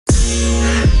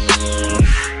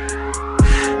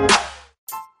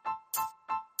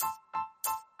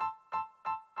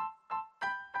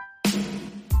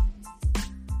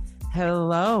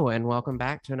and welcome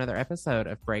back to another episode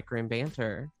of Break Room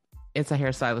Banter. It's a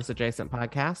hairstylist adjacent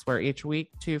podcast where each week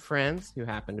two friends who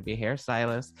happen to be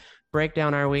hairstylists break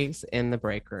down our weeks in the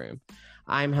break room.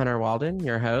 I'm Hunter Walden,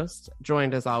 your host,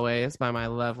 joined as always by my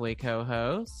lovely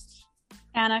co-host,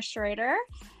 Anna Schrader.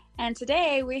 And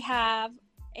today we have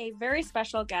a very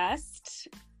special guest.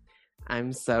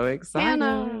 I'm so excited.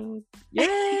 Anna. Yay!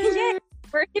 Yay!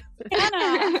 We're here with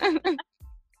Anna.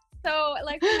 So,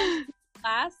 like we mentioned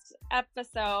last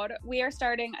episode, we are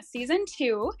starting season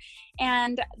 2.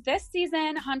 And this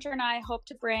season, Hunter and I hope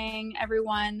to bring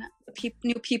everyone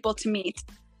new people to meet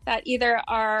that either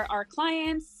are our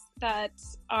clients, that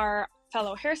are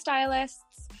fellow hairstylists.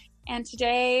 And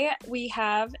today we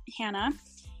have Hannah.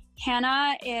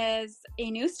 Hannah is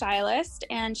a new stylist,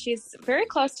 and she's very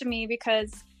close to me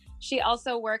because she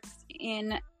also works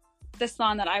in the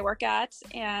salon that I work at,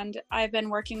 and I've been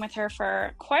working with her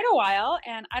for quite a while.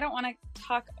 And I don't want to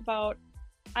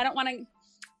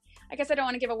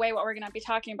give away what we're going to be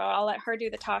talking about. I'll let her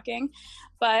do the talking.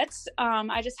 But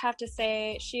I just have to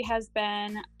say she has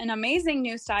been an amazing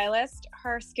new stylist.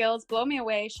 Her skills blow me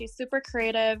away. She's super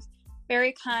creative,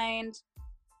 very kind.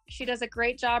 She does a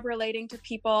great job relating to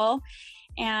people,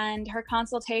 and her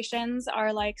consultations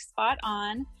are like spot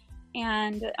on.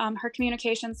 And her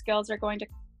communication skills are going to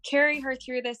carry her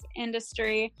through this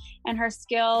industry, and her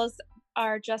skills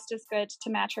are just as good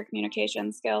to match her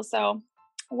communication skills. So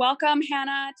welcome,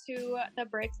 Hannah, to the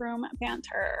Break Room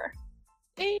Banter.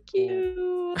 Thank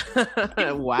you.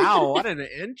 Wow, what an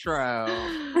intro.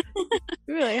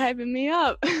 Really hyping me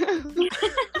up.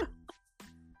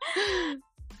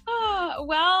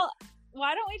 Well,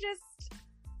 why don't we just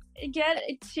get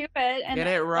to it and get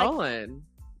it rolling?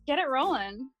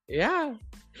 Yeah.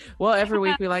 Well, every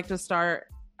week we like to start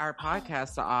our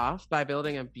podcast off by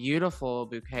building a beautiful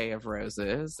bouquet of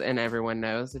roses, and everyone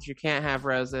knows that you can't have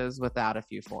roses without a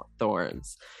few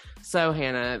thorns. So,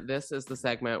 Hannah, this is the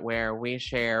segment where we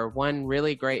share one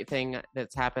really great thing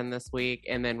that's happened this week,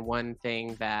 and then one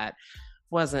thing that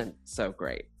wasn't so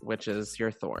great, which is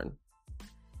your thorn.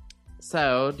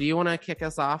 So, do you want to kick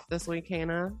us off this week,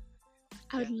 Hannah?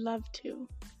 I would love to.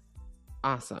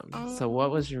 Awesome. So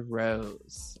what was your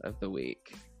rose of the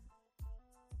week?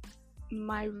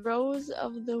 My rose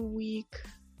of the week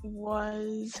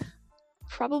was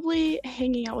probably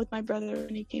hanging out with my brother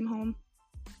when he came home.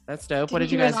 That's dope. What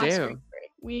did you guys do?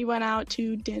 We went out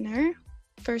to dinner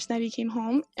first night he came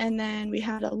home, and then we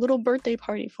had a little birthday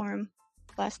party for him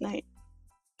last night.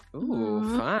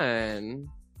 Ooh, fun.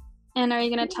 And are you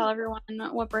going to tell everyone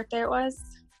what birthday it was?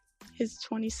 His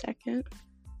 22nd.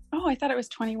 Oh, I thought it was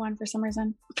 21 for some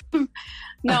reason.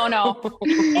 No.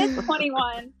 It's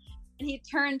 21. And he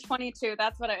turned 22.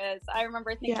 That's what it is. I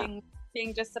remember thinking,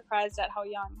 being just surprised at how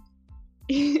young.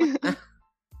 I guess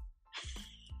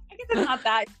it's not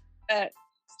that, but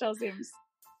still seems.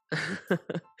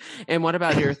 And what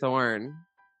about your thorn?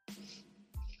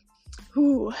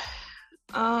 Ooh.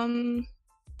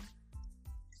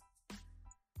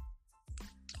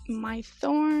 My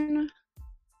thorn,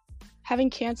 having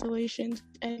cancellations.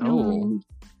 And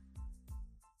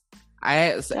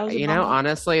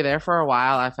honestly, there for a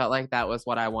while, I felt like that was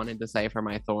what I wanted to say for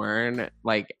my thorn,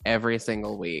 like every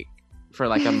single week for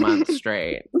like a month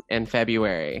straight in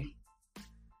February.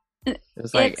 It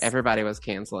was like everybody was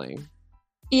canceling.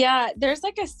 Yeah, there's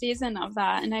like a season of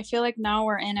that, and I feel like now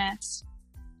we're in it.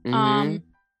 Mm-hmm.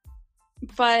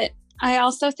 But I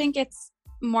also think it's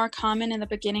more common in the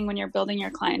beginning when you're building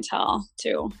your clientele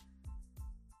too.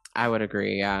 I would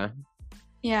agree, yeah.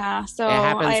 Yeah, so it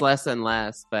happens less and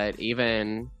less, but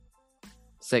even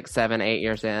 6, 7, 8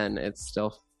 years in, it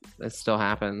still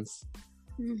happens.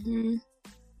 Mm-hmm.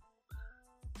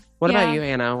 What about you,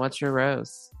 Anna? What's your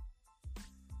rose?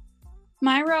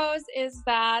 My rose is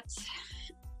that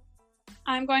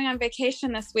I'm going on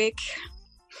vacation this week.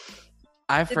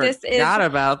 I forgot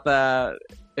about that.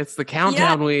 It's the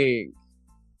countdown week.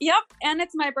 Yep, and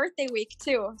it's my birthday week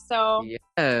too. So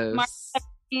yes. March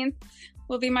 17th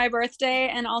will be my birthday,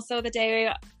 and also the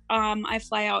day I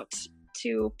fly out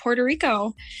to Puerto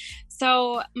Rico.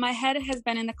 So my head has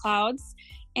been in the clouds,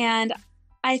 and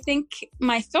I think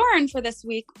my thorn for this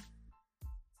week,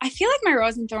 I feel like my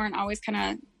rose and thorn always kind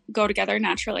of go together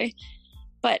naturally.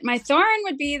 But my thorn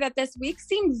would be that this week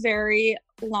seemed very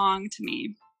long to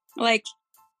me. Like,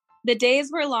 the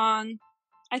days were long.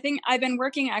 I think I've been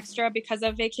working extra because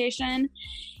of vacation.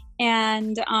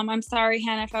 And I'm sorry,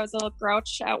 Hannah, if I was a little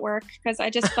grouch at work, because I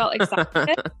just felt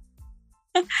exhausted.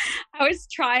 I always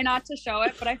try not to show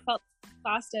it, but I felt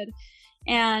exhausted.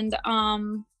 And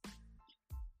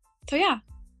so, yeah,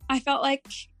 I felt like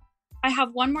I have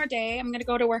one more day. I'm going to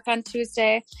go to work on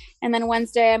Tuesday, and then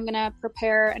Wednesday I'm going to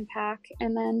prepare and pack,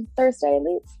 and then Thursday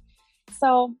leave.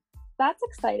 So that's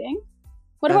exciting.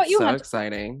 What about you, so Hunter?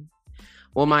 Exciting.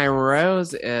 Well, my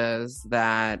rose is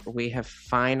that we have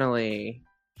finally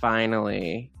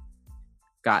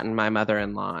gotten my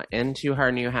mother-in-law into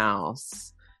her new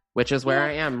house, which is where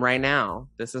I am right now.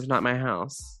 This is not my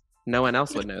house. No one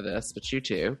else would know this, but you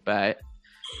two. But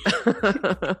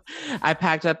I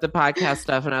packed up the podcast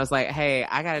stuff and I was like, hey,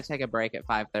 I got to take a break at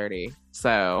 5:30.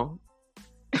 So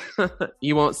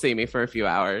you won't see me for a few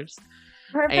hours.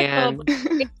 Perfect. And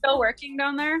are they still working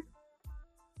down there?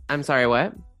 I'm sorry,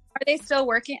 what? Are they still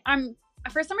working?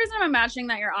 For some reason, I'm imagining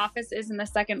that your office is in the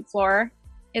second floor.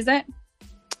 Is it?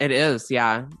 It is,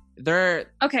 yeah.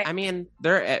 They're okay. I mean,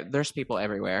 there's people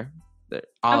everywhere,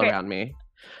 all around me.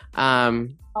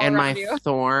 And my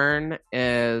thorn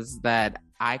is that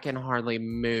I can hardly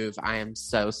move. I am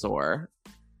so sore.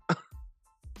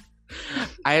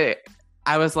 I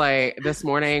was like, this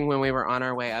morning when we were on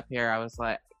our way up here, I was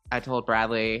like, I told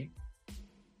Bradley,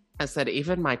 I said,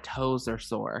 even my toes are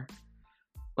sore.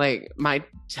 Like my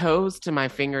toes to my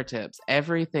fingertips,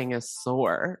 everything is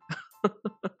sore.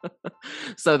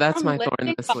 So that's my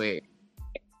thorn this week.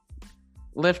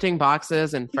 Lifting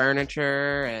boxes and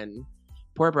furniture, and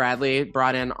poor Bradley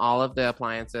brought in all of the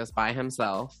appliances by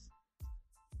himself.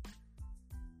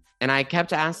 And I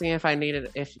kept asking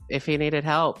if he needed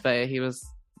help, but he was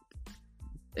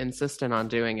insistent on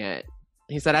doing it.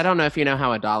 He said, I don't know if you know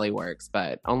how a dolly works,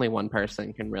 but only one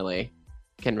person can really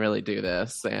do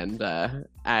this. And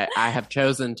I have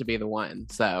chosen to be the one.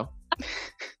 So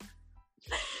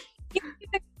you're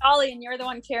the dolly and you're the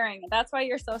one carrying it. That's why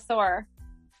you're so sore.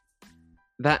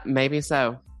 That maybe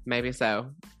so.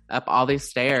 Up all these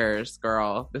stairs,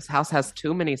 girl. This house has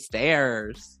too many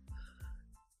stairs.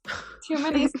 Too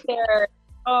many stairs.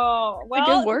 Oh, well. A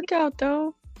good workout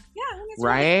though. Yeah.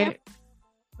 Right?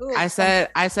 Ooh, I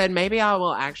said maybe I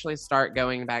will actually start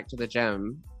going back to the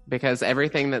gym, because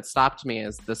everything that stopped me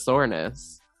is the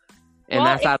soreness. And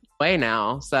that's out of the way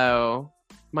now. So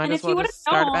might as well just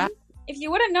start back. If you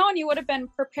would have known, you would have been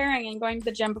preparing and going to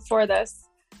the gym before this.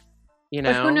 You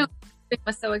know, who knew it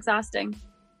was so exhausting?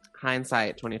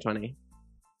 Hindsight 2020.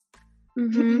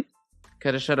 Mm-hmm.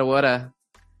 Coulda, shoulda, woulda.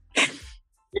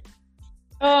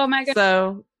 Oh my goodness.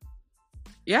 So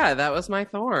yeah, that was my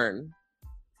thorn.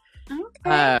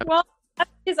 Okay. Well,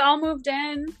 he's all moved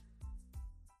in.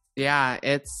 Yeah,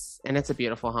 it's a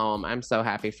beautiful home. I'm so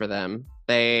happy for them.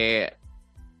 They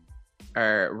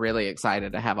are really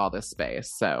excited to have all this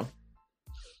space. So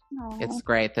It's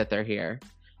great that they're here.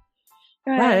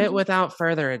 Good. But without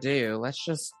further ado, let's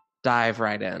just dive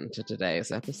right into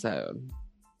today's episode.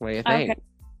 What do you think? Okay.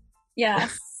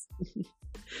 Yes.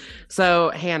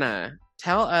 So, Hannah,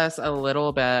 tell us a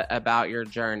little bit about your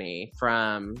journey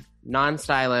from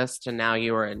non-stylist to now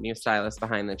you are a new stylist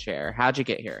behind the chair. How'd you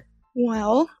get here?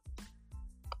 Well,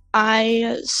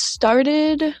 I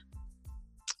started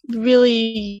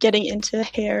really getting into the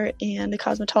hair and the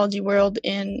cosmetology world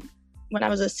when I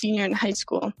was a senior in high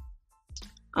school.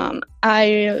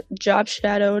 I job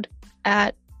shadowed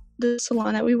at the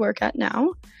salon that we work at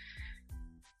now.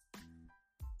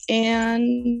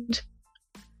 And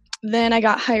then I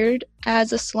got hired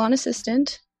as a salon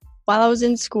assistant while I was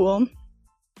in school.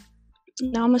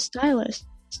 Now I'm a stylist.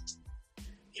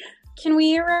 Can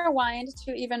we rewind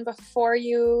to even before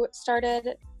you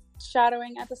started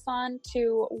shadowing at the salon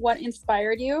to what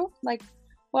inspired you? Like,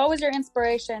 what was your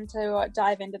inspiration to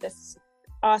dive into this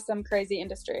awesome, crazy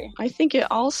industry? I think it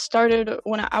all started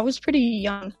when I was pretty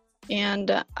young,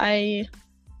 and I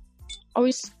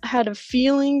always had a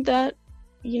feeling that,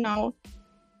 you know,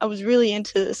 I was really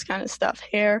into this kind of stuff.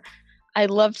 Hair, I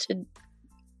love to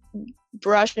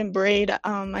brush and braid.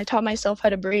 I taught myself how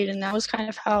to braid, and that was kind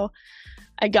of how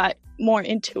I got more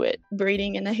into it,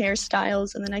 braiding and the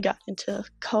hairstyles, and then I got into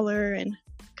color and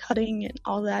cutting and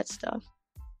all that stuff.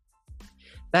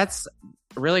 That's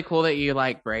really cool that you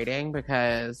like braiding,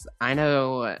 because I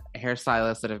know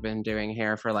hairstylists that have been doing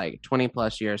hair for like 20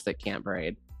 plus years that can't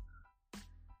braid.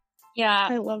 Yeah.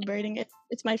 I love braiding.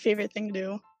 It's my favorite thing to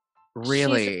do.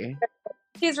 Really?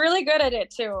 She's really good at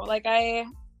it too. Like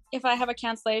if I have a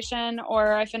cancellation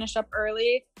or I finish up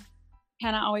early,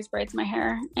 Hannah always braids my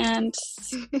hair, and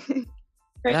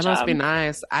that must be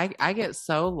nice. I get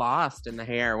so lost in the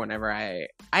hair whenever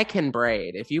I can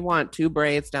braid. If you want 2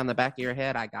 braids down the back of your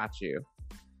head, I got you.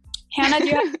 Hannah, do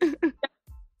you have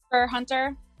for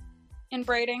Hunter in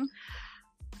braiding?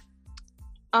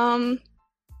 Well,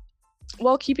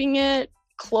 keeping it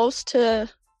close to,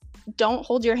 don't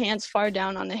hold your hands far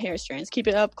down on the hair strands. Keep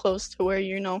it up close to where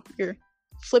you know you're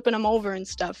flipping them over and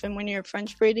stuff. And when you're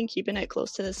French braiding, keeping it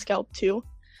close to the scalp too.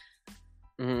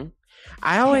 Mm-hmm.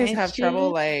 I always have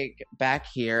trouble like back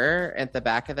here at the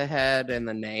back of the head and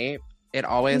the nape. It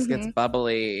always gets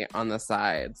bubbly on the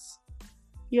sides.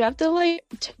 You have to like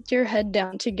tilt your head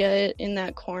down to get it in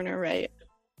that corner right.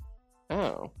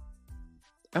 Oh.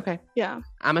 Okay. Yeah.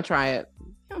 I'm gonna try it.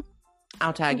 Yeah.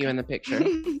 I'll tag you in the picture.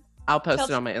 I'll post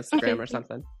it on my Instagram or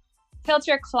something. Tilt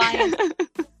your client.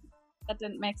 That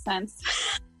didn't make sense.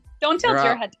 Don't tilt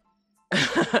your head.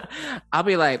 I'll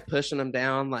be like pushing them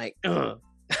down like,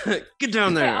 get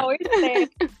down there. I always say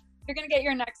you're gonna get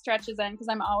your neck stretches in because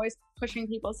I'm always pushing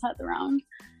people's heads around.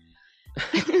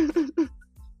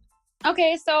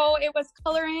 Okay, so it was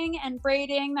coloring and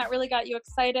braiding that really got you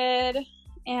excited.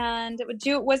 And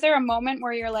was there a moment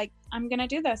where you're like, I'm gonna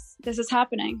do this? This is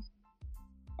happening,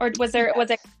 or was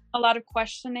it a lot of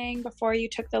questioning before you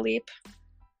took the leap?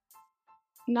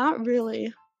 Not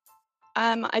really.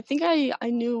 I think I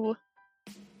knew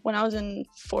when I was in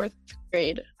 4th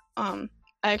grade. I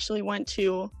actually went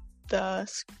to the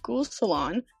school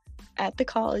salon at the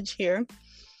college here,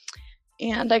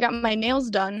 and I got my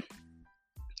nails done.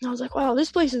 I was like, wow,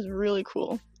 this place is really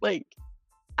cool. Like,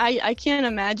 I can't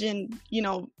imagine,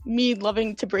 me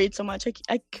loving to braid so much.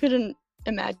 I couldn't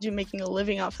imagine making a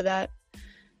living off of that.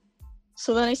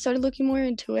 So then I started looking more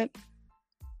into it.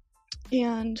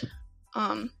 And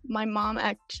my mom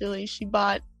actually, she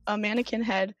bought a mannequin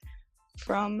head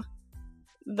from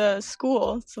the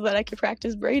school so that I could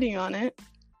practice braiding on it.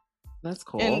 That's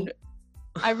cool. And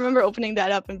I remember opening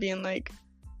that up and being like,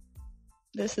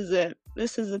 this is it.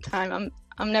 This is the time.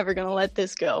 I'm never gonna let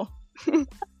this go.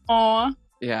 Aw.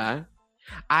 Yeah.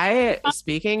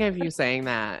 Speaking of you saying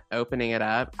that, opening it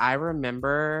up, I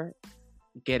remember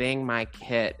getting my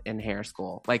kit in hair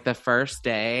school. Like the first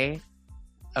day,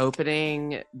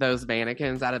 opening those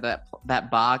mannequins out of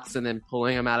that box and then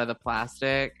pulling them out of the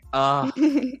plastic. Oh,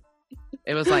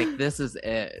 it was like, this is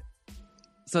it.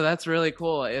 So that's really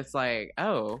cool. It's like,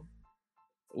 oh,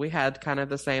 we had kind of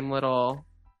the same little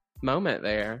moment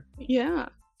there. Yeah.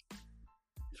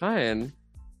 Fun.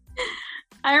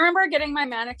 I remember getting my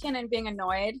mannequin and being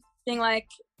annoyed, being like,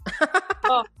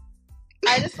 oh,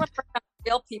 I just want to work on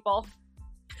real people.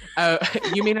 Oh,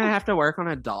 you mean I have to work on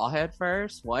a doll head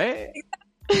first? What?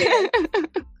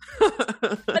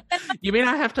 You mean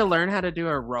I have to learn how to do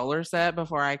a roller set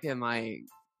before I can like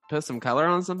put some color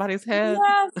on somebody's head?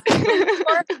 Yes.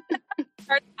 Before I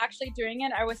started actually doing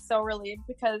it, I was so relieved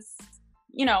because,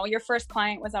 your first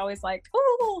client was always like,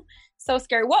 oh, so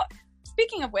scary.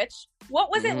 Speaking of which, what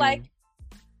was it like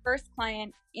first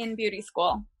client in beauty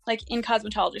school, like in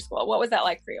cosmetology school? What was that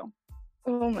like for you?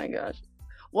 Oh my gosh.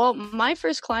 Well, my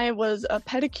first client was a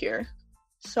pedicure.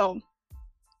 So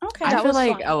okay, I feel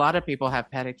like a lot of people have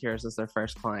pedicures as their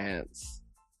first clients.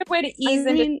 Good way to ease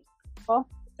into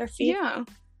their feet. Yeah.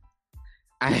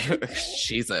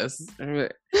 Jesus.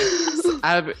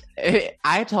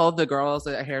 I told the girls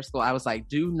at hair school, I was like,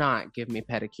 do not give me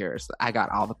pedicures. I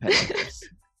got all the pedicures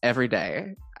every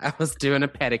day. I was doing a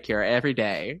pedicure every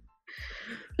day.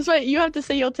 That's why you have to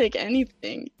say you'll take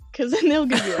anything, because then they'll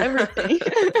give you everything.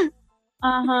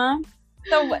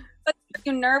 So, were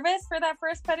you nervous for that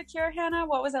first pedicure, Hannah?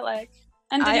 What was it like?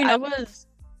 And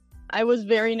I was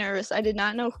very nervous. I did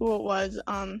not know who it was.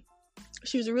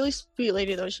 She was a really sweet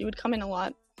lady, though. She would come in a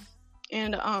lot.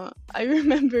 And I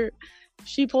remember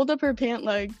she pulled up her pant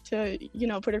leg to,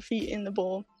 put her feet in the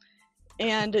bowl.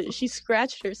 And she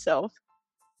scratched herself.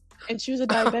 And she was a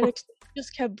diabetic. So she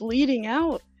just kept bleeding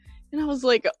out. And I was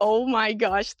like, oh my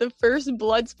gosh, the first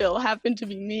blood spill happened to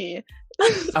be me.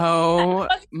 Oh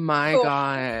my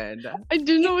God. I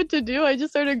didn't know what to do. I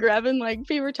just started grabbing like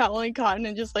paper towel and cotton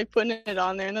and just like putting it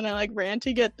on there. And then I like ran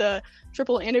to get the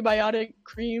triple antibiotic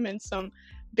cream and some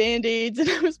Band-Aids, and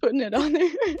I was putting it on there.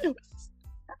 It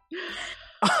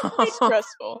was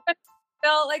stressful.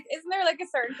 Well, like, isn't there like a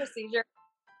certain procedure?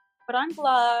 Put on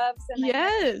gloves. And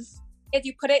yes. If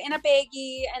you put it in a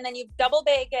baggie and then you double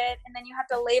bag it and then you have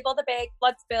to label the bag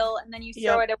blood spill and then you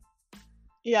throw it.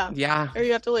 Yeah. Yeah. Or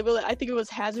you have to label it. I think it was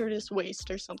hazardous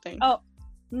waste or something. Oh.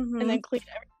 And then clean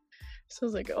everything. So I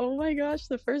was like, oh my gosh,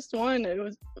 the first one. It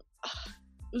was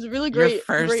really great. Your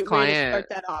first great client. way to start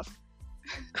that off.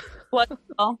 Blood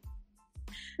spill.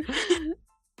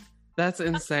 That's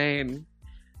insane.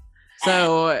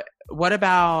 So what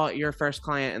about your first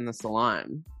client in the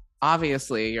salon?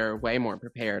 Obviously, you're way more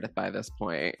prepared by this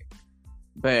point,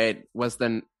 but were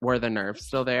the nerves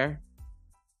still there?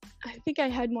 I think I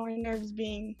had more nerves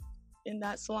being in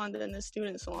that salon than the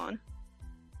student salon.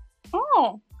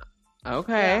 Oh.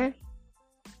 Okay.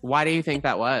 Yeah. Why do you think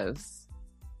that was?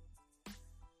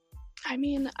 I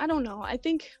mean, I don't know. I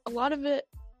think a lot of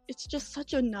it's just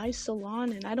such a nice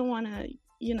salon, and I don't want to,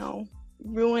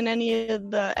 ruin any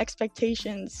of the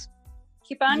expectations.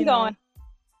 Keep on going.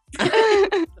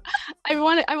 I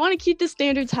want to keep the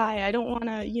standards high. I don't want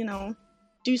to,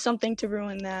 do something to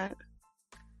ruin that.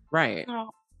 Right.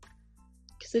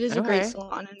 Because it is a great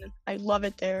salon, and I love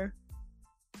it there.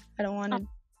 I don't want to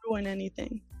ruin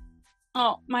anything.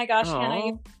 Oh my gosh, Hannah,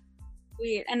 you're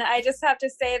sweet. And I just have to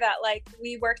say that, like,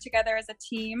 we work together as a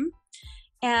team,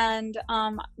 and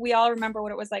we all remember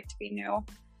what it was like to be new.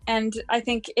 And I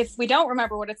think if we don't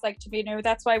remember what it's like to be new,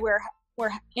 that's why we're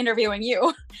interviewing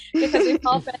you, because we've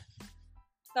all been.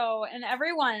 So, and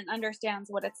everyone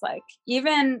understands what it's like,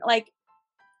 even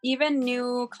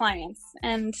new clients.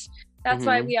 And that's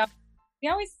why we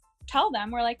always tell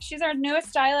them, we're like, she's our newest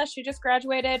stylist. She just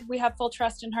graduated. We have full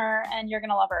trust in her, and you're going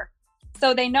to love her.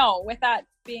 So they know. With that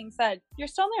being said, you're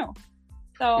still new.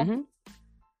 So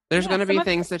there's going to be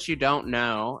things that you don't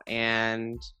know,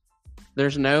 and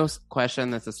there's no question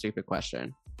that's a stupid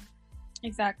question.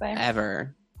 Exactly.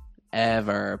 Ever.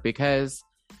 Because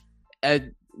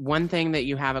one thing that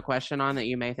you have a question on that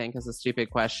you may think is a stupid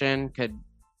question could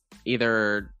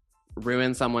either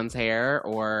ruin someone's hair,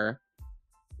 or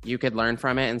you could learn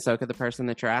from it, and so could the person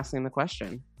that you're asking the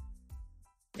question.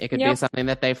 It could be something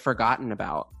that they've forgotten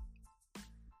about.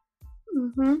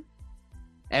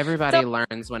 Everybody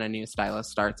learns when a new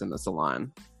stylist starts in the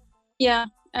salon. Yeah,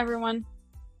 everyone.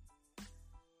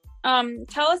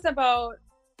 Tell us about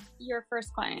your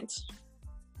first client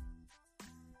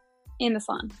in the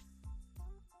salon.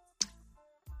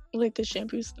 Like the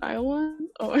shampoo style one?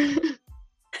 Or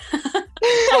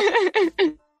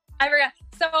I forgot.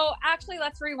 So actually,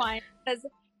 let's rewind.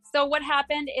 So what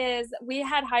happened is we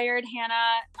had hired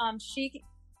Hannah.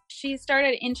 She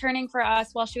started interning for us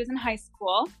while she was in high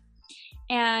school.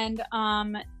 And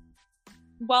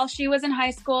while she was in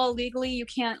high school, legally you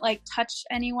can't like touch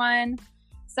anyone.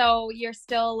 So you're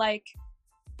still like,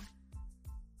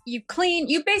 you clean,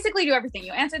 you basically do everything.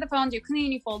 You answer the phones, you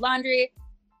clean, you fold laundry,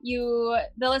 the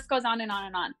list goes on and on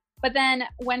and on. But then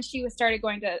when she started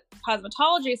going to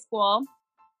cosmetology school,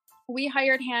 we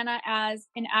hired Hannah as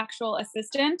an actual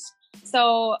assistant.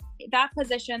 So that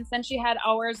position, since she had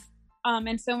hours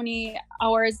and so many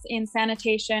hours in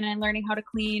sanitation and learning how to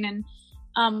clean,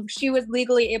 and she was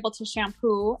legally able to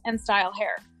shampoo and style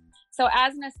hair. So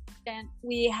as an assistant,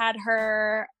 we had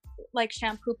her like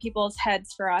shampoo people's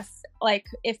heads for us, like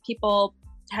if people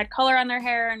had color on their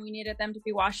hair and we needed them to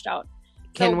be washed out.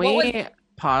 Can we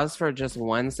pause for just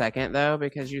 1 second though,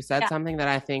 because you said something that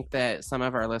I think that some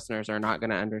of our listeners are not going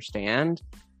to understand.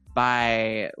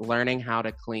 By learning how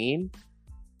to clean,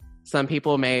 some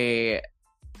people may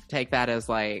take that as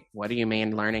like, what do you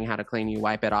mean learning how to clean? You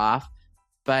wipe it off.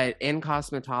 But in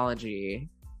cosmetology,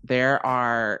 there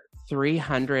are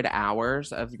 300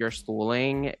 hours of your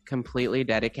schooling completely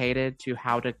dedicated to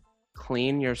how to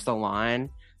clean your salon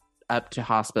up to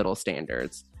hospital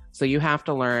standards. So you have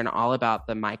to learn all about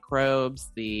the microbes,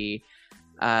 the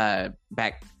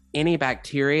any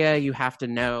bacteria. You have to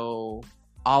know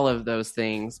all of those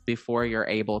things before you're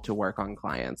able to work on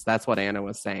clients. That's what Anna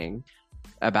was saying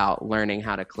about learning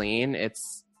how to clean.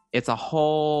 It's a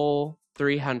whole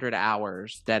 300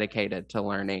 hours dedicated to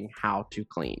learning how to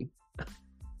clean.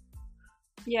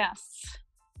 Yes.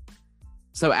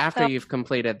 So after you've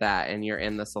completed that and you're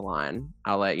in the salon,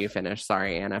 I'll let you finish.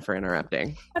 Sorry, Anna, for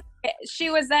interrupting.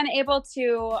 She was then able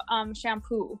to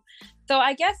shampoo. So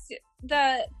I guess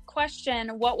the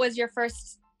question, what was your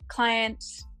first client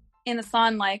in the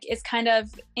salon like, is kind of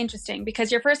interesting,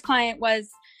 because your first client was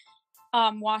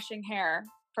washing hair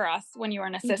for us when you were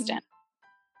an assistant.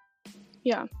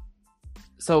 Yeah.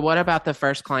 So what about the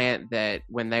first client that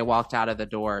when they walked out of the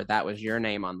door, that was your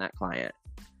name on that client?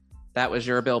 That was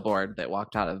your billboard that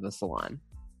walked out of the salon?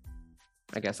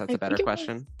 I guess that's a better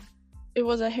question. It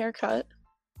was a haircut.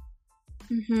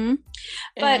 Mm-hmm.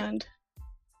 But can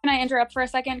I interrupt for a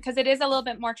second? Because it is a little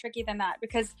bit more tricky than that.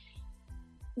 Because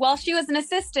while she was an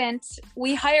assistant,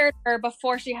 we hired her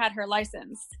before she had her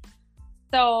license.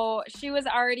 So she was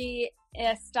already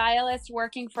a stylist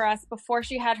working for us before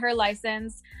she had her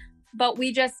license. But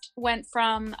we just went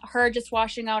from her just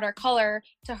washing out our color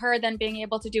to her then being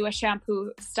able to do a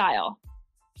shampoo style.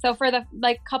 So for the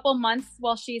couple months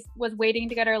while she was waiting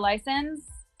to get her license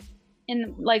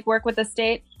and work with the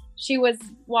state, she was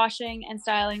washing and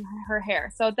styling her hair.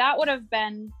 So that would have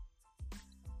been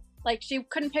she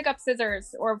couldn't pick up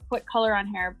scissors or put color on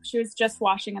hair. She was just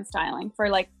washing and styling for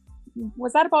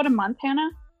was that about a month, Hannah?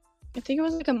 I think it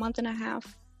was a month and a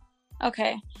half.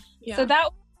 Okay. Yeah. So that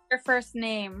your first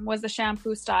name was the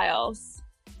Shampoo Styles.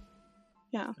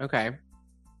 Yeah. Okay.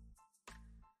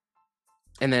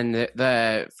 And then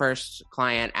the first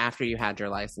client after you had your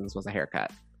license was a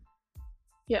haircut.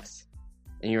 Yes.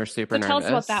 And you were super nervous. Tell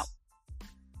us about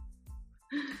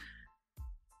that.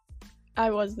 I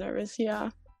was nervous,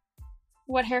 yeah.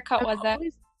 What haircut was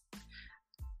it?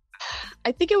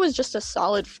 I think it was just a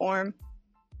solid form.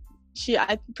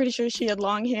 I'm pretty sure she had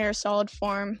long hair, solid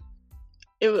form.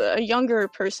 It was a younger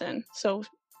person, so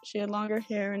she had longer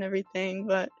hair and everything,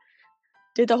 but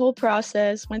did the whole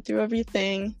process, went through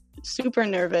everything. Super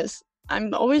nervous.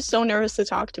 I'm always so nervous to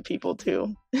talk to people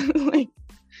too. Like,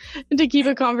 to keep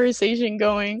a conversation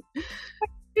going. You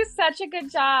do such a good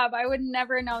job. I would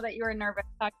never know that you were nervous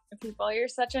talking to people. You're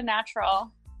such a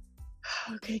natural.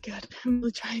 Okay, good. I'm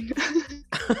really trying.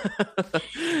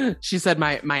 She said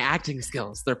my acting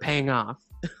skills, they're paying off.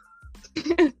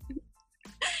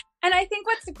 And I think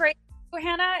what's great,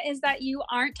 Hannah, is that you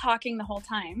aren't talking the whole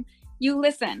time. You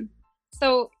listen.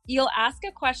 So you'll ask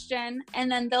a question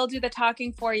and then they'll do the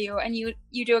talking for you, and you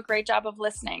do a great job of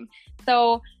listening.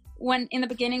 So when in the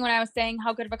beginning, when I was saying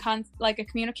how good of a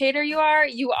communicator you are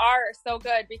so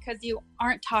good because you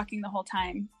aren't talking the whole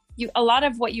time. A lot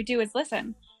of what you do is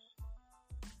listen.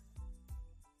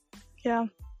 Yeah.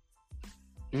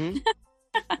 Mm-hmm.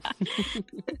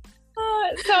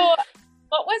 So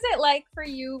what was it like for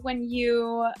you when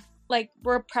you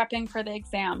were prepping for the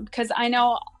exam? Because I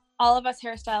know all of us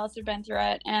hairstylists have been through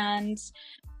it, and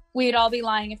we'd all be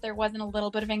lying if there wasn't a little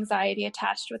bit of anxiety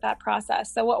attached with that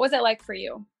process. So what was it like for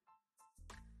you?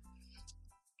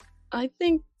 I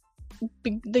think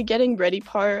the getting ready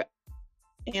part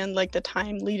and the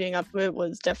time leading up to it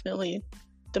was definitely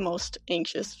the most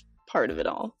anxious part of it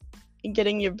all.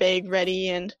 Getting your bag ready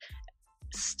and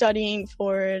studying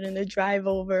for it, and the drive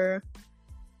over.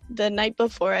 The night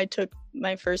before I took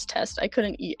my first test, I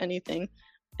couldn't eat anything.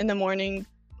 In the morning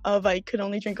I could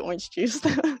only drink orange juice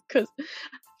because I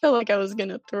felt like I was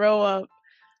gonna throw up.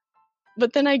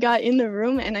 But then I got in the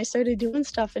room and I started doing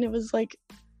stuff, and it was like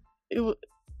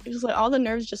all the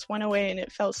nerves just went away, and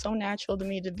it felt so natural to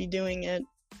me to be doing it.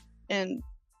 And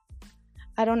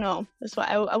I don't know, that's why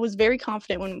I was very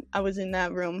confident when I was in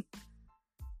that room.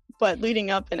 But leading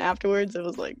up and afterwards, it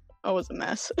was like I was a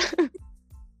mess.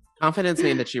 Confidence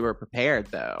means that you were prepared,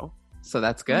 though, so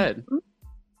that's good.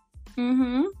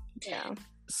 Mm-hmm. Yeah.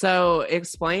 So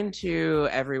explain to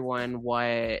everyone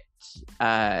what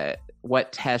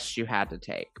tests you had to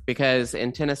take, because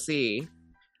in Tennessee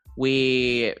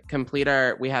we have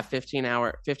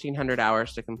 1,500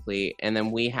 hours to complete, and then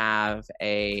we have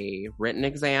a written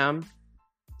exam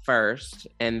first,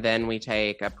 and then we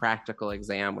take a practical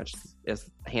exam, which is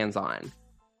hands-on.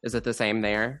 Is it the same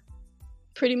there?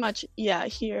 Pretty much, yeah,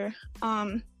 here.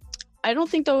 I don't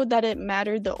think, though, that it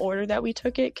mattered the order that we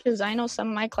took it, because I know some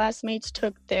of my classmates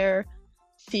took their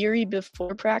theory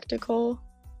before practical,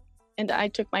 and I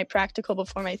took my practical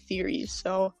before my theory,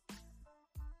 so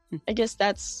I guess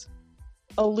that's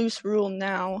a loose rule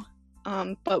now.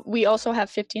 But we also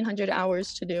have 1,500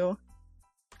 hours to do.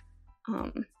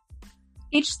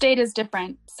 Each state is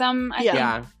different. Some, I think,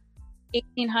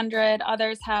 1,800,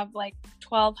 others have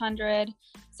 1,200,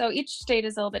 so each state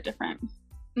is a little bit different.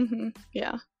 Mm-hmm.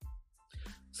 Yeah.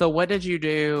 So what did you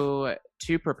do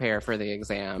to prepare for the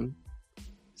exam?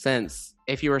 Since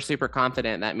if you were super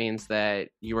confident, that means that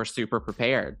you were super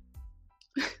prepared.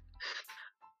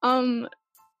 A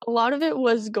lot of it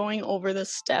was going over the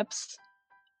steps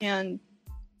and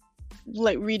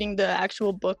reading the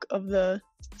actual book of the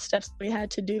steps we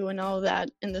had to do and all that,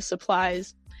 and the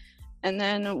supplies. And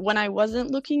then when I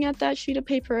wasn't looking at that sheet of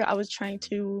paper, I was trying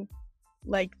to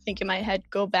think in my head,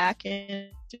 go back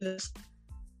and do this,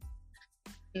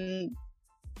 and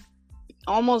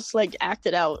almost act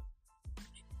it out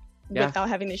without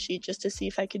having the sheet, just to see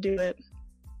if I could do it.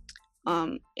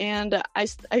 And I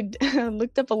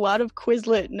looked up a lot of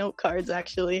Quizlet note cards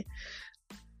actually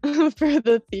for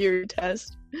the theory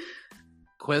test.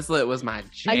 Quizlet was my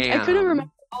jam. I couldn't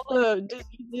remember all the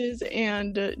diseases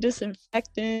and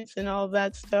disinfectants and all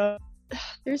that stuff.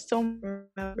 There's so much to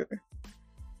remember.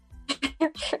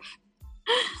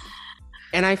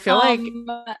 And I feel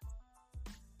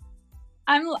I'm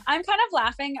kind of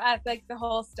laughing at the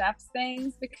whole steps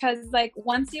things, because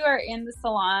once you are in the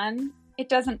salon, it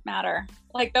doesn't matter.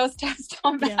 Those steps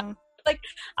don't matter. Yeah.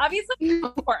 Obviously it's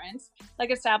important,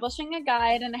 establishing a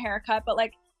guide and a haircut, but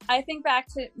I think back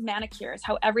to manicures,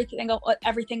 how everything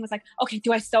was okay,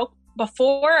 do I soak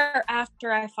before or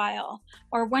after I file?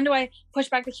 Or when do I push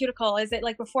back the cuticle? Is it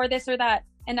before this or that?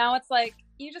 And now it's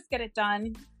you just get it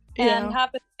done and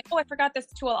have this, I forgot this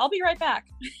tool. I'll be right back.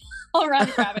 I'll run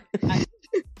and grab it.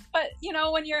 But,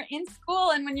 when you're in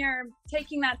school and when you're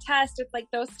taking that test, it's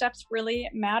those steps really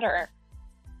matter.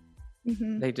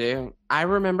 Mm-hmm. They do. I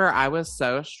remember I was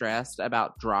so stressed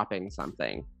about dropping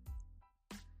something.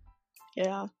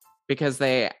 Yeah. Because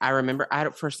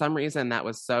for some reason that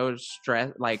was so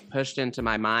pushed into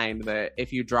my mind that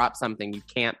if you drop something, you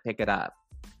can't pick it up.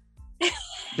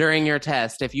 During your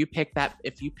test, if you pick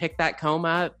that comb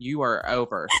up, you are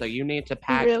over. So you need to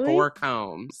pack 4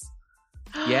 combs.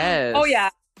 Yes. Oh yeah.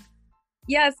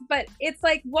 Yes, but it's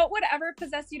like, what would ever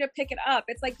possess you to pick it up?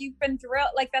 It's like you've been drilled,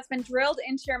 like that's been drilled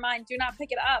into your mind. Do not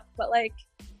pick it up. But like,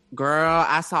 girl,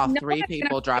 I saw 3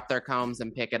 people drop their combs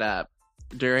and pick it up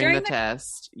during the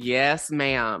test. Yes,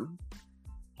 ma'am.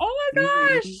 Oh my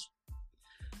gosh. Mm-hmm.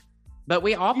 But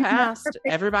we all passed.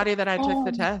 Everybody that I took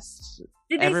the test.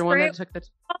 Everyone that took the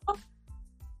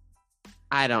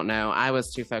I don't know. I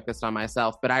was too focused on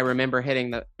myself, but I remember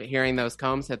hearing those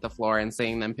combs hit the floor and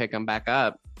seeing them pick them back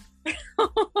up. Did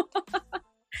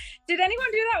anyone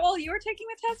do that while you were taking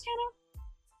the test, Hannah?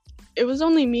 It was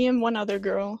only me and one other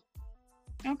girl.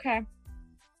 Okay.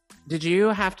 Did you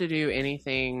have to do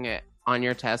anything on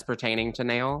your test pertaining to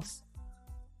nails?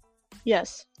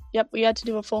 Yes. Yep, we had to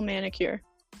do a full manicure.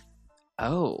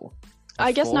 Oh.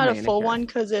 I guess not a full one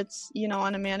because it's,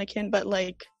 on a mannequin, but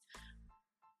like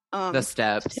the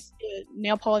steps.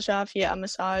 Nail polish off,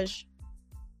 massage.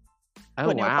 Oh,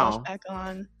 put wow. Nail polish back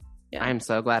on. Yeah. I'm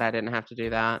so glad I didn't have to do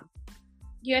that.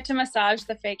 You had to massage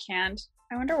the fake hand.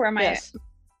 I wonder where my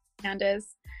hand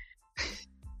is.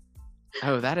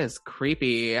 Oh, that is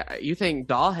creepy. You think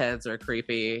doll heads are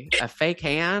creepy? A fake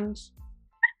hand?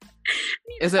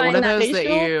 Is it one of those that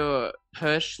you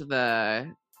push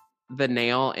the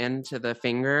nail into the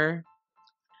finger?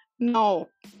 No.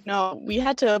 We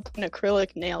had to put an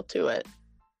acrylic nail to it.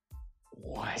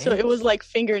 What? So it was like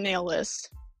fingernailless.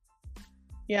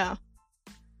 Yeah.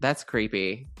 That's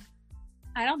creepy.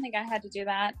 I don't think I had to do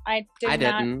that. I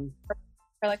didn't put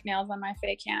acrylic nails on my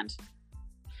fake hand.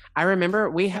 I remember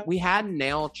we had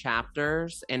nail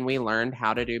chapters and we learned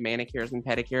how to do manicures and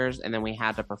pedicures, and then we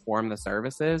had to perform the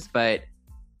services, but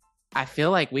I feel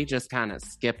like we just kind of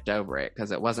skipped over it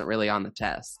because it wasn't really on the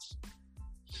test.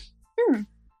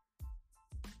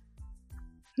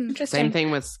 Interesting. Same thing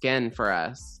with skin for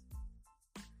us.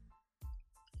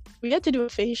 We had to do a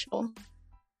facial.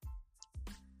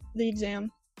 The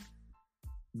exam.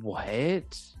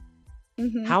 What?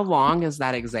 Mm-hmm. How long is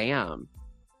that exam?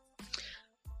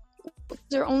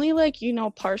 They're only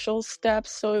partial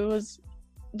steps. So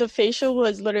the facial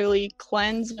was literally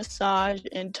cleanse, massage,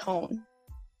 and tone.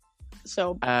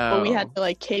 So but we had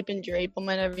to cape and drape them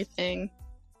and everything.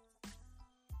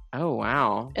 Oh,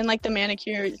 wow. And the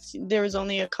manicure, there was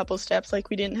only a couple steps.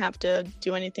 We didn't have to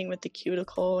do anything with the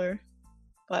cuticle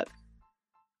but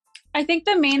I think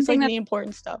the main thing the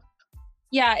important stuff.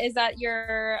 Yeah, is that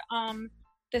your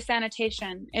the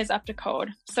sanitation is up to code.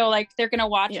 So they're gonna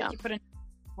watch if you put it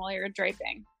while you're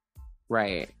draping.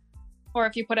 Right. Or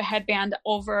if you put a headband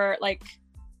over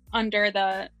under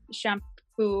the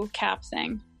shampoo cap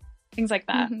thing. Things like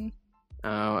that. Mm-hmm.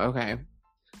 Oh, okay.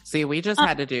 See, we just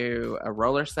had to do a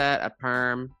roller set, a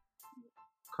perm,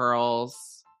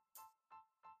 curls,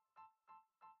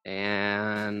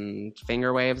 and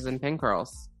finger waves and pin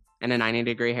curls, and a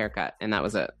 90-degree haircut, and that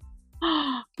was it.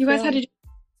 You guys had to do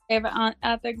it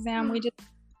at the exam. We did.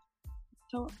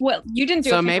 So, well, you didn't do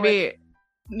it. So maybe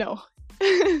no.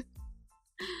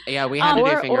 Yeah, we had to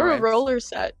do finger waves. Or a roller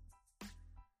set.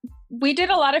 We did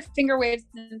a lot of finger waves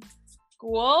in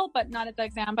school, but not at the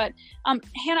exam. But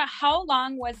Hannah, how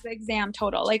long was the exam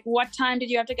total? What time did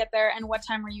you have to get there, and what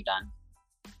time were you done?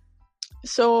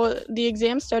 So the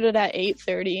exam started at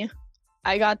 8:30.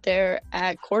 I got there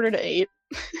at 7:45.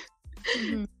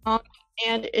 Mm-hmm.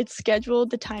 And it's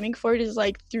scheduled. The timing for it is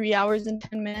 3 hours and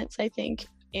 10 minutes, I think.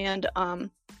 And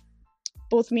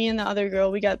both me and the other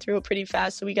girl, we got through it pretty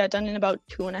fast. So we got done in about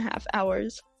 2.5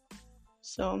 hours.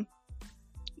 So.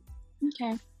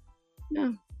 Okay. Yeah,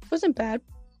 it wasn't bad.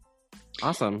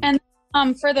 Awesome. And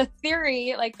for the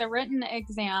theory, the written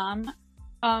exam,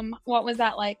 what was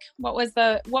that like? What was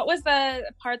the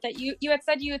part that you had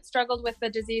said you had struggled with the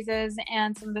diseases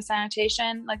and some of the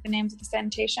sanitation, the names of the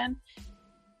sanitation?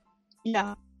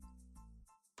 Yeah.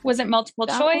 Was it multiple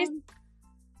choice?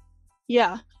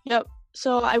 Yeah. Yep.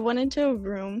 So I went into a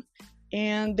room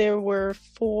and there were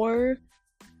 4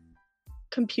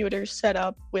 computers set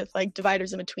up with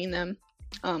dividers in between them.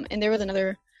 And there was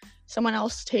someone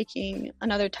else taking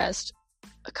another test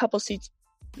a couple seats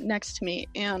next to me.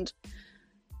 And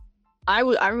I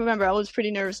remember I was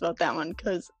pretty nervous about that one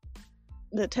because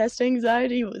the test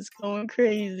anxiety was going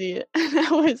crazy.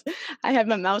 And I had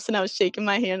my mouse and I was shaking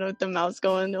my hand with the mouse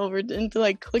going over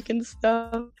into clicking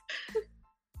stuff.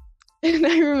 And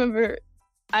I remember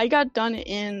I got done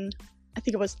in I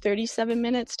think it was 37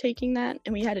 minutes taking that,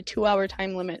 and we had a 2-hour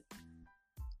time limit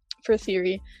for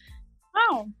theory.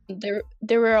 Wow.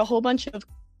 There were a whole bunch of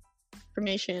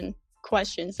information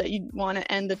questions that you want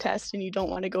to end the test and you don't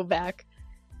want to go back.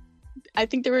 I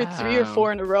think there were 3 or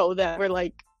 4 in a row that were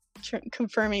like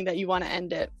confirming that you want to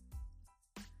end it.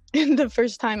 And the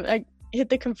first time I hit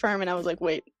the confirm and I was like,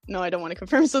 wait, no, I don't want to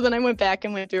confirm. So then I went back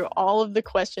and went through all of the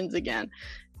questions again.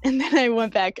 And then I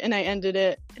went back and I ended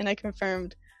it and I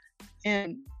confirmed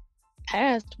and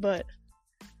passed. But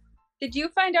did you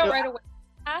find out right away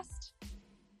you passed?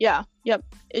 Yeah, yep.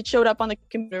 It showed up on the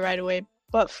computer right away.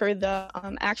 But for the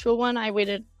actual one, I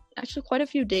waited actually quite a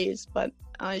few days, but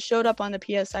it showed up on the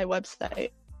PSI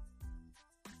website.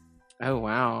 Oh,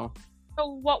 wow. So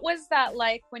what was that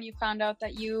like when you found out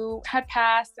that you had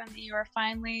passed and that you were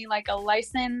finally like a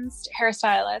licensed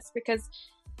hairstylist? Because,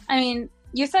 I mean,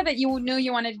 you said that you knew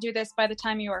you wanted to do this by the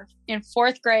time you were in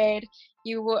 4th grade.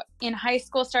 You in high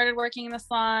school started working in the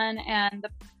salon, and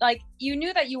you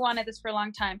knew that you wanted this for a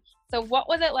long time. So what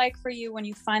was it like for you when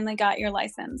you finally got your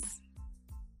license?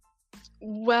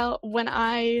 Well, when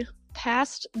I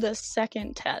passed the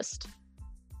second test,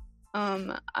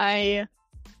 I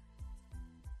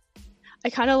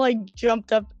kind of like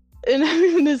jumped up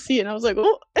in the seat and I was like,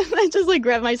 oh, and I just like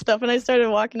grabbed my stuff and I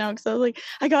started walking out because I was like,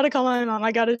 I gotta call my mom,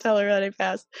 I gotta tell her that I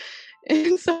passed.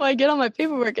 And so I get on my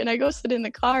paperwork and I go sit in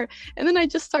the car and then I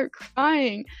just start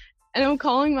crying and I'm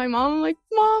calling my mom. I'm like,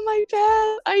 Mom, I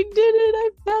passed, I did it, I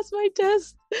passed my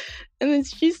test. And then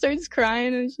she starts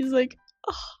crying and she's like,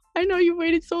 oh, I know you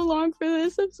waited so long for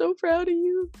this, I'm so proud of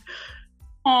you.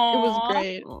 Aww. It was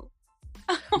great.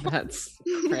 That's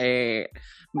great.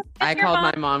 I called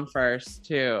my mom first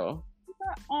too.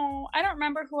 Oh, I don't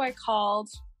remember who I called.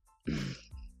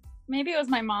 Maybe it was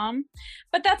my mom.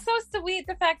 But that's so sweet,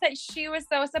 the fact that she was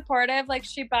so supportive. Like,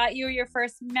 she bought you your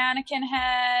first mannequin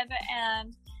head,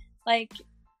 and like,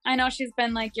 I know she's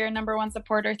been like your number one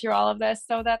supporter through all of this.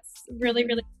 So that's really,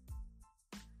 really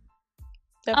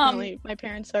definitely. My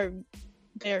parents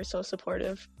they're so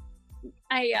supportive.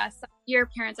 Yes, your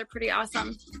parents are pretty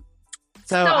awesome.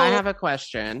 So I have a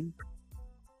question.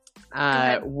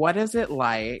 What is it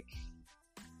like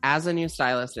as a new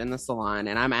stylist in the salon?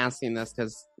 And I'm asking this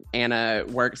because Anna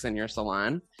works in your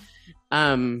salon.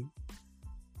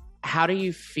 How do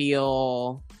you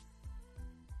feel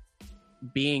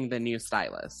being the new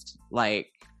stylist? Like,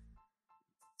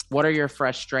 what are your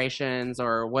frustrations,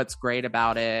 or what's great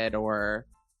about it, or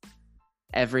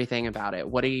everything about it?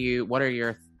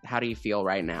 How do you feel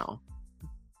right now?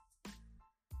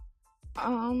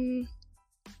 Because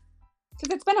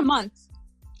it's been a month.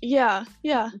 Yeah,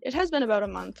 it has been about a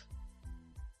month.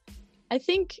 I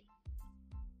think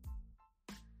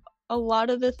a lot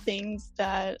of the things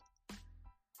that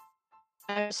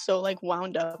I was so like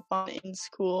wound up on in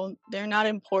school, they're not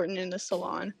important in the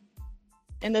salon.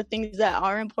 And the things that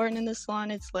are important in the salon,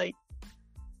 it's like,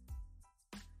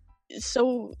 it's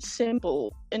so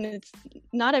simple, and it's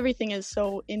not everything is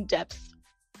so in depth,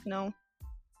 you know.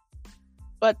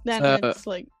 But then it's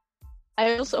like,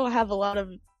 I also have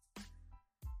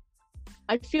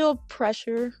I feel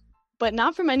pressure, but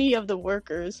not from any of the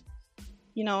workers.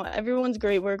 You know, everyone's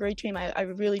great. We're a great team. I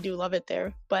really do love it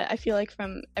there. But I feel like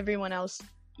from everyone else,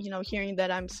 you know, hearing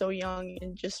that I'm so young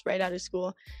and just right out of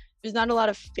school, there's not a lot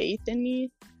of faith in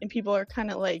me. And people are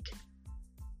kind of like,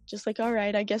 just like, all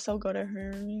right, I guess I'll go to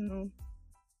her, you know.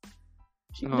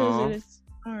 She does it. It's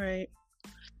all right.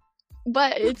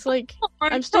 But it's like,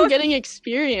 I'm still getting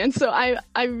experience. So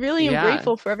I really am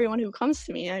grateful for everyone who comes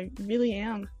to me. I really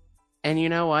am. And you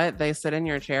know what? They sit in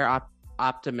your chair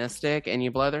optimistic and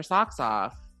you blow their socks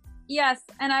off. Yes.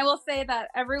 And I will say that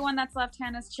everyone that's left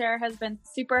Hannah's chair has been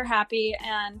super happy.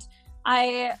 And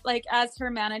I, like, as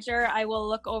her manager, I will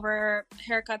look over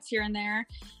haircuts here and there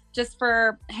just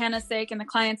for Hannah's sake and the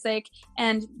client's sake.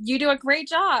 And you do a great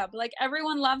job. Like,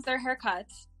 everyone loves their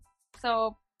haircuts.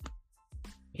 So...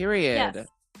 Period. Yes.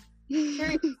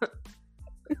 Period.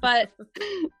 But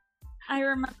I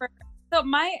remember, so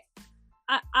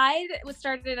I was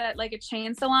started at like a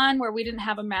chain salon where we didn't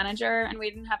have a manager and we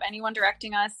didn't have anyone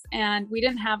directing us, and we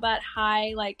didn't have that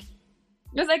high, like,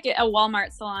 it was like a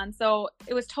Walmart salon, so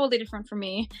it was totally different for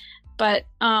me. But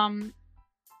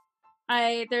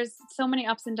there's so many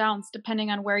ups and downs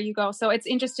depending on where you go, so it's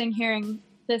interesting hearing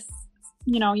this,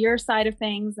 you know, your side of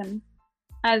things, and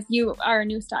as you are a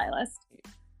new stylist.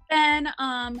 Then,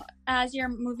 as you're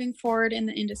moving forward in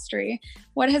the industry,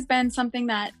 what has been something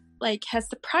that, like, has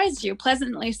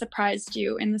pleasantly surprised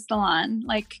you in the salon?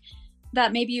 Like,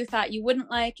 that maybe you thought you wouldn't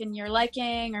like and you're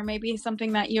liking, or maybe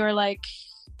something that you're, like,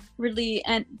 really,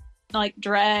 like,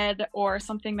 dread, or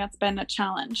something that's been a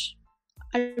challenge?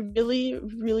 I really,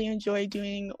 really enjoy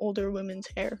doing older women's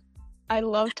hair. I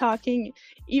love talking,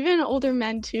 even older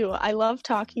men too. I love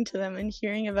talking to them and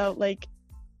hearing about like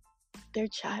their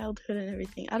childhood and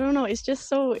everything. I don't know. It's just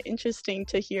so interesting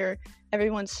to hear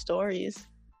everyone's stories.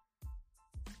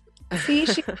 See,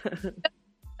 she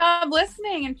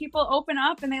listening, and people open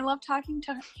up and they love talking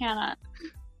to Hannah.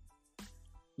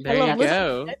 There you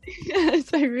go.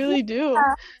 Yes, I really do.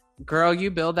 Girl,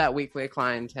 you build that weekly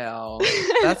clientele.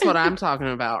 That's what I'm talking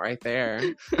about right there.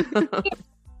 She's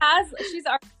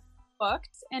already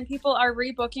booked, and people are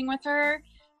rebooking with her.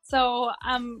 So,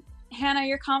 Hannah,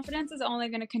 your confidence is only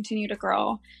going to continue to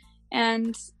grow.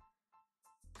 And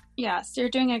yes, you're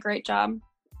doing a great job.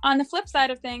 On the flip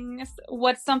side of things,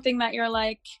 what's something that you're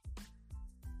like,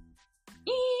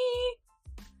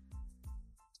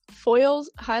 foils,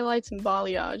 highlights, and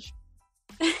balayage.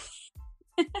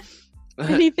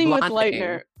 Anything with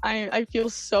lightener. I feel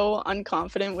so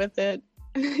unconfident with it.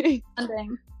 It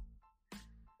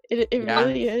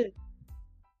really is.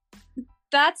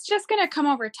 That's just going to come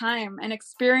over time, and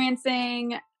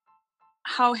experiencing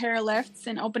how hair lifts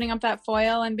and opening up that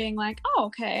foil and being like, oh,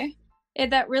 okay.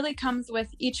 That really comes with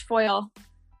each foil.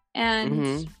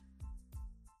 And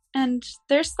and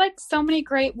there's like so many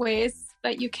great ways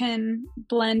that you can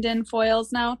blend in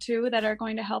foils now too that are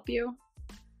going to help you.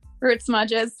 Root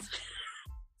smudges.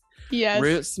 Yes.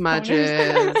 Root smudges.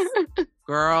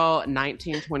 Girl,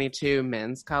 1922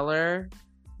 men's color,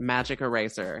 magic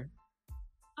eraser.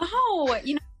 Oh,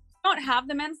 you know, I don't have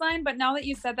the men's line, but now that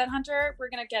you said that, Hunter, we're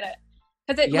going to get it.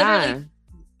 Because it literally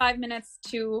 5 minutes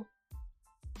to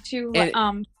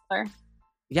color.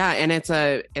 Yeah, and it's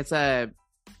a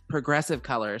progressive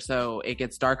color, so it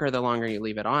gets darker the longer you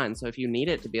leave it on. So if you need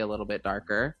it to be a little bit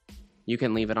darker, you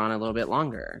can leave it on a little bit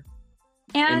longer.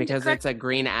 And because it's a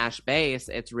green ash base,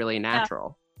 it's really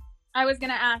natural. I was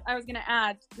gonna add,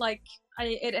 like,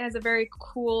 it has a very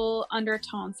cool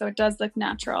undertone, so it does look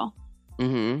natural.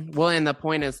 Well, and the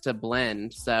point is to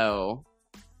blend, so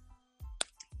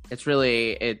it's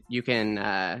really you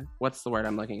can what's the word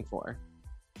I'm looking for?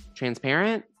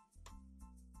 Transparent?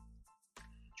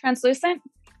 Translucent?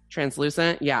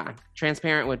 Yeah.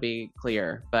 Transparent would be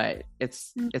clear, but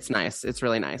it's nice. It's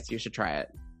really nice. You should try it.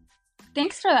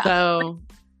 Thanks for that. So,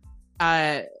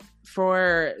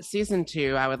 for season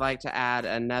 2, I would like to add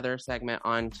another segment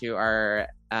onto our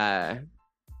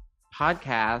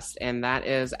podcast, and that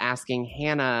is asking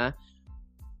Hannah,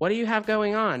 what do you have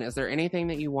going on? Is there anything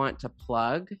that you want to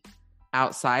plug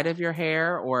outside of your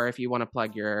hair, or if you want to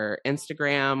plug your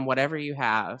Instagram, whatever you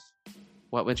have,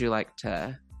 what would you like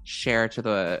to share to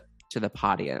the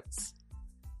audience?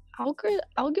 I'll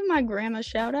give my grandma a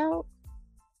shout out.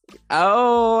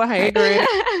 Oh, hey, Graham.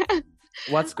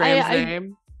 What's Graham's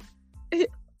name?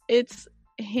 It's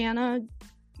Hannah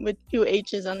with 2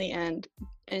 H's on the end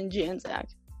and Janczak.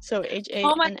 So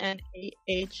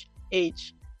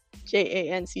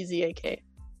HANNAHHJANCZAK.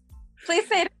 Please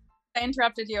say it. I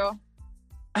interrupted you.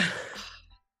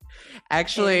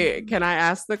 Actually, can I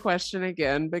ask the question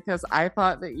again? Because I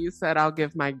thought that you said I'll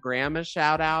give my grandma a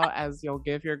shout out as you'll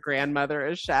give your grandmother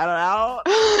a shout out.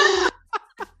 And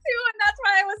that's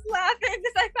why I was laughing,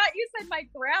 because I thought you said my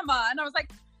grandma, and I was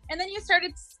like, and then you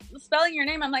started spelling your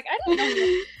name. I'm like, I didn't know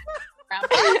you were grandma.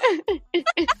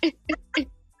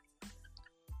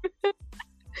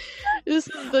 This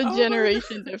is the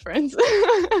generation difference.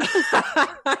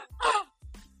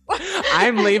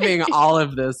 I'm leaving all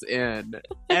of this in.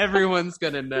 Everyone's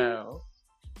gonna know.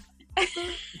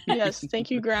 Yes, thank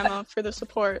you, Grandma, for the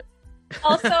support.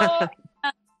 Also,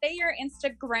 say your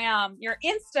Instagram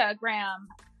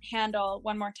handle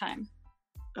one more time.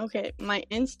 Okay, my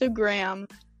Instagram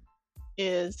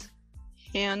is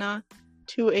Hannah,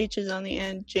 2 H's on the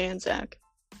end, Janczak.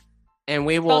 And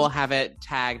we will have it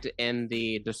tagged in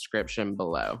the description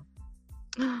below.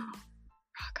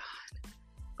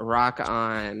 Rock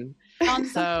on.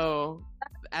 So,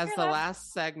 as the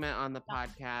last segment on the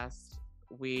podcast,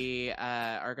 we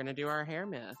are going to do our hair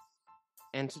myth.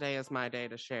 And today is my day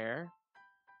to share.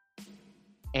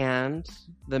 And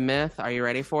the myth, are you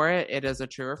ready for it? It is a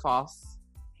true or false.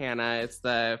 Hannah, it's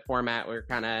the format we're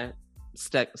kind of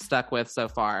stuck with so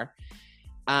far.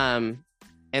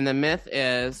 And the myth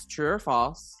is true or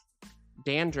false.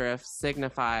 Dandruff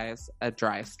signifies a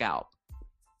dry scalp.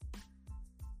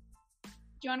 Do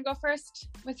you want to go first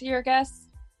with your guess?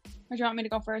 Or do you want me to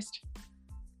go first?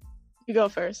 You go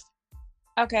first.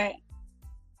 Okay.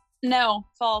 No,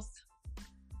 false.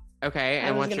 Okay,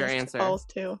 and what's your answer? False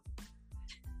too.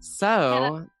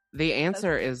 So, the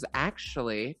answer is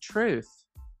actually truth.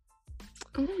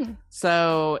 Mm.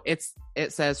 So, it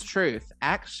says truth.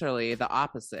 Actually, the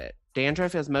opposite.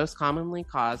 Dandruff is most commonly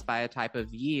caused by a type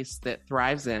of yeast that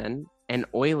thrives in an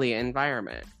oily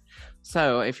environment.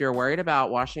 So if you're worried about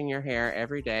washing your hair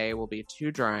every day will be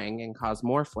too drying and cause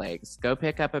more flakes, go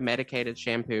pick up a medicated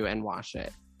shampoo and wash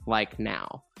it, like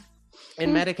now.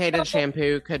 And medicated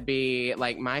shampoo could be,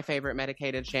 like, my favorite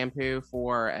medicated shampoo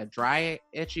for a dry,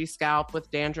 itchy scalp with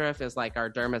dandruff is like our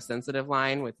Dermasensitive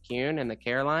line with Kuhn and the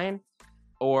Care line.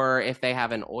 Or if they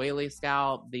have an oily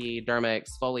scalp, the Derma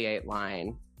Exfoliate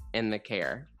line in the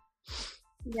Care.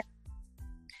 Yeah.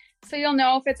 So you'll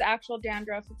know if it's actual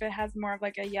dandruff if it has more of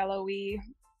like a yellowy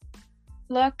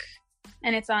look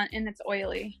and it's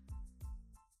oily.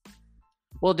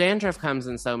 Well, dandruff comes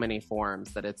in so many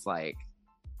forms that it's like,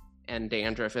 and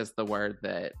dandruff is the word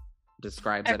that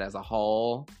describes it as a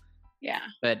whole. Yeah.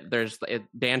 But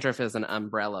dandruff is an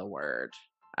umbrella word,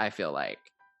 I feel like.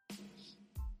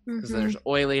 Because there's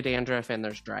oily dandruff and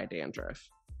there's dry dandruff.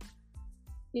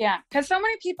 Yeah, because so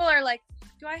many people are like,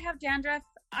 do I have dandruff?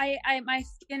 My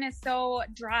skin is so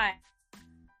dry.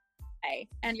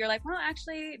 And you're like, well,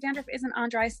 actually, dandruff isn't on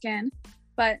dry skin.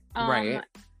 But right.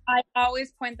 I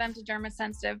always point them to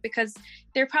Dermasensitive because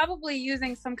they're probably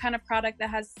using some kind of product that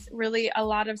has really a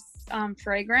lot of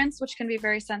fragrance, which can be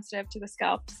very sensitive to the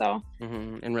scalp. So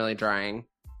and really drying.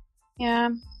 Yeah.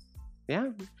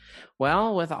 Yeah.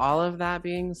 Well, with all of that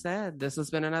being said, this has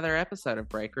been another episode of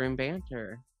Break Room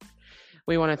Banter.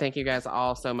 We want to thank you guys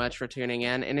all so much for tuning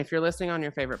in. And if you're listening on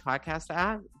your favorite podcast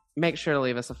app, make sure to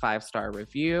leave us a 5-star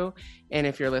review. And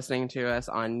if you're listening to us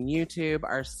on YouTube,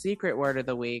 our secret word of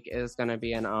the week is going to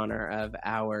be in honor of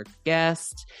our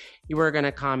guest. You were going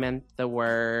to comment the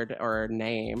word or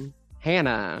name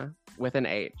Hannah with an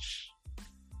H.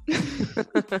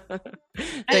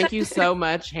 Thank you so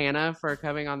much, Hannah, for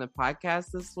coming on the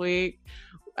podcast this week.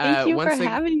 Thank you for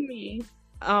having me.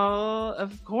 Oh,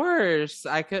 of course.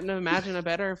 I couldn't imagine a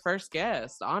better first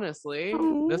guest, honestly.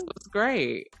 This was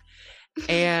great.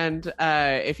 And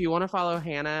if you want to follow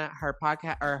Hannah, her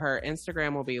podcast or her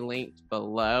Instagram will be linked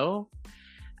below.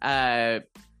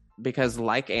 Because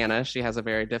like Anna, she has a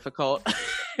very difficult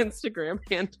Instagram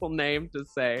handle name to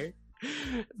say.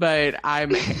 But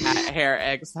I'm at Hair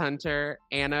X Hunter.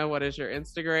 Anna, what is your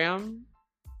Instagram?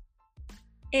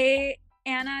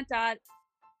 Anna.sh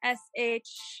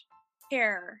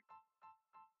hair.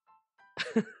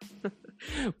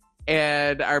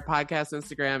 And our podcast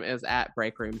Instagram is at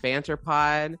Break Room Banter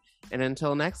Pod. And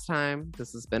until next time,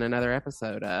 this has been another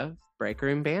episode of Break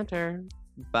Room Banter.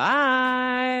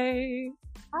 Bye.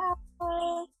 Bye.